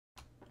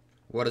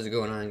What is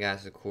going on,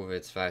 guys? It's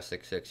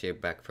COVID566 here,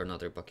 back for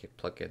another Bukkit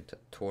Plugin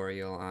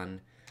tutorial on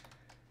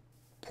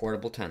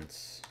portable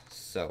tents.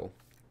 So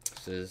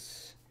this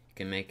is,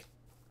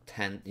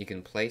 you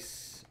can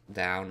place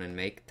down and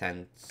make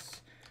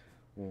tents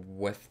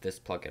with this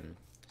plugin.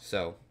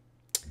 So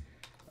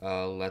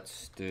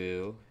let's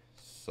do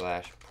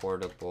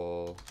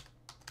 /portable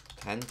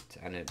tent,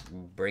 and it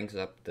brings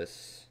up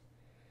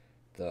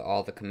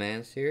all the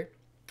commands here.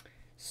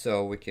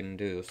 So we can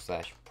do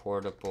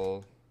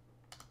 /portable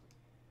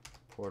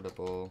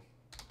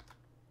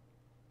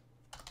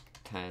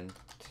tent,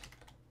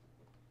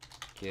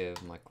 give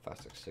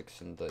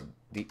Micro566, and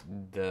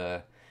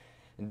the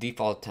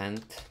default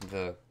tent,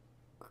 the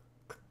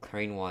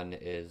crane one,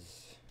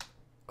 is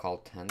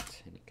called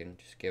tent, and you can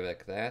just give it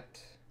like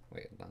that.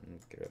 Wait, let me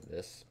get rid of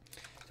this.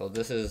 So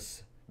this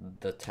is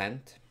the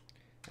tent,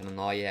 and then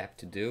all you have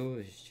to do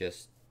is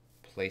just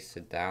place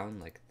it down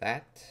like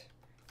that,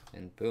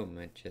 and boom,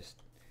 it just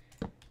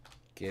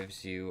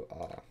gives you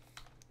a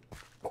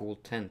cool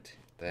tent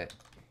that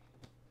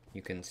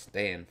you can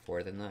stay in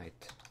for the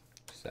night.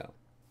 So,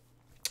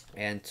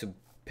 and to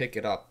pick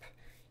it up,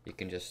 you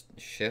can just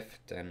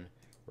shift and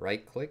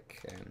right click,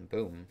 and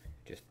boom,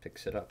 it just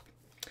picks it up.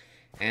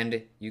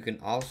 And you can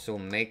also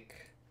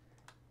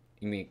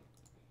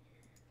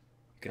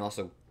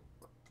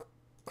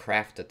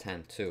craft a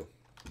tent too.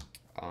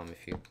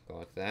 If you go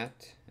like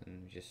that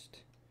and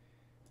just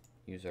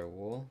use our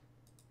wool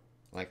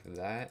like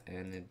that,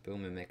 and it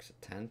makes a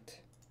tent.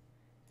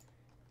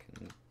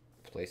 Can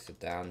place it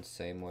down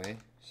same way,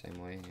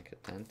 make a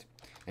tent.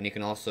 And you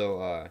can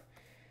also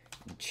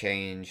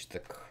change the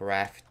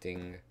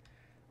crafting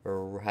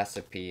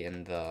recipe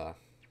in the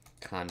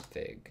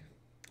config.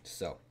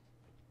 So,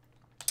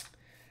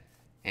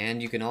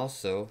 and you can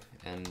also,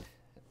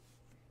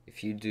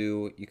 if you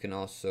do, you can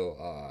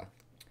also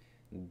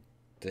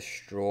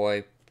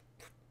destroy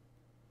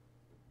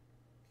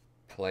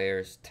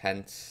players'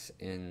 tents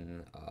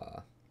in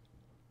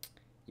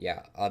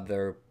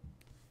other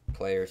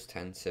players'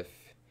 tents if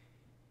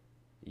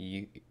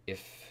you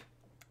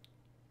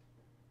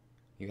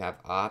have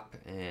op,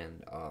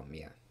 and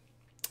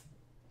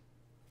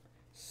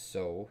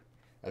so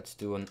let's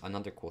do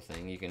another cool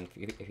thing. You can,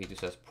 if you do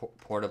says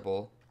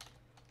portable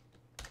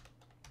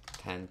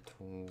tent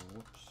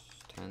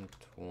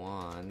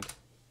wand,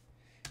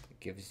 it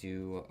gives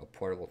you a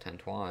portable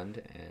tent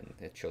wand, and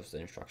it shows the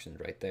instructions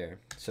right there.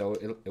 So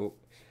it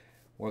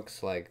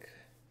works like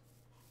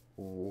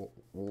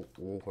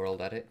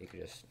world edit. You can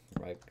just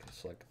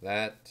select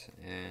that,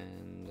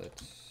 and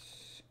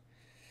let's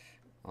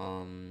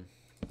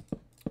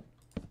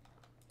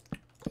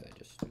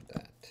just do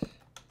that,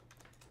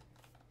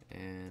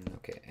 and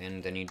okay,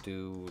 and then you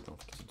don't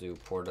forget to do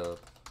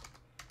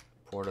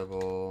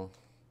portable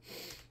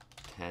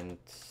tent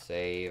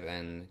save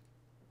and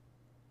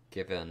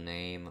give it a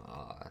name.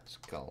 Let's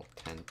call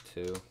tent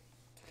 2.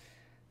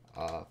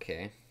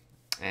 Okay,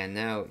 and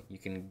now you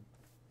can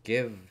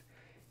give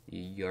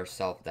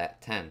yourself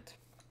that tent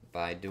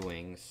by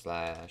doing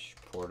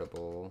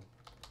 /portable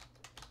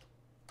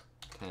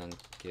tent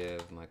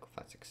give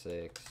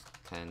Micro566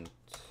 tent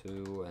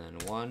 2 and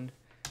then 1,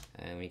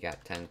 and we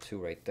got tent 2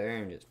 right there,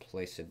 and just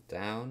place it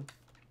down,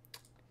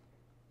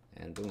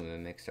 and boom, it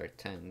makes our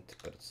tent.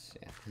 But it's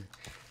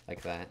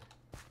like that.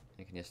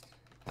 You can just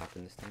hop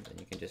in this tent, and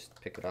you can just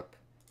pick it up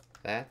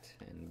that,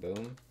 and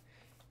boom,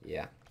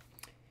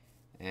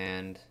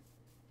 and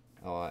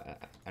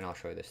and I'll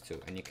show you this too.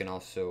 And you can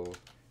also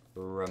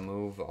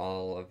remove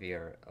all of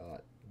your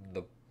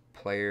the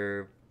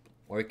player,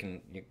 or you can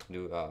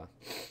do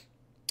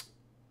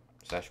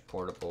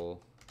 /portable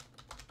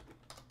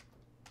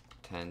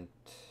tent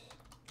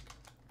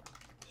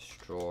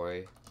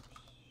destroy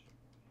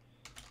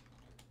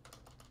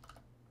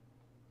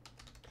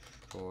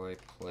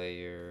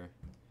player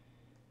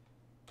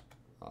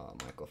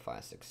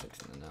Micro566,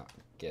 and then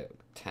get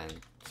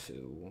tent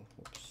 2.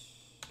 Oops.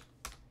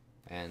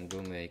 And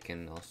boom, you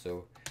can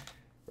also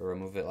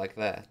remove it like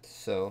that.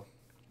 So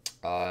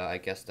I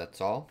guess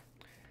that's all.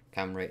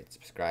 Comment, rate,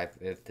 subscribe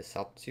if this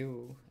helped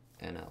you,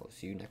 and I will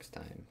see you next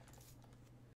time.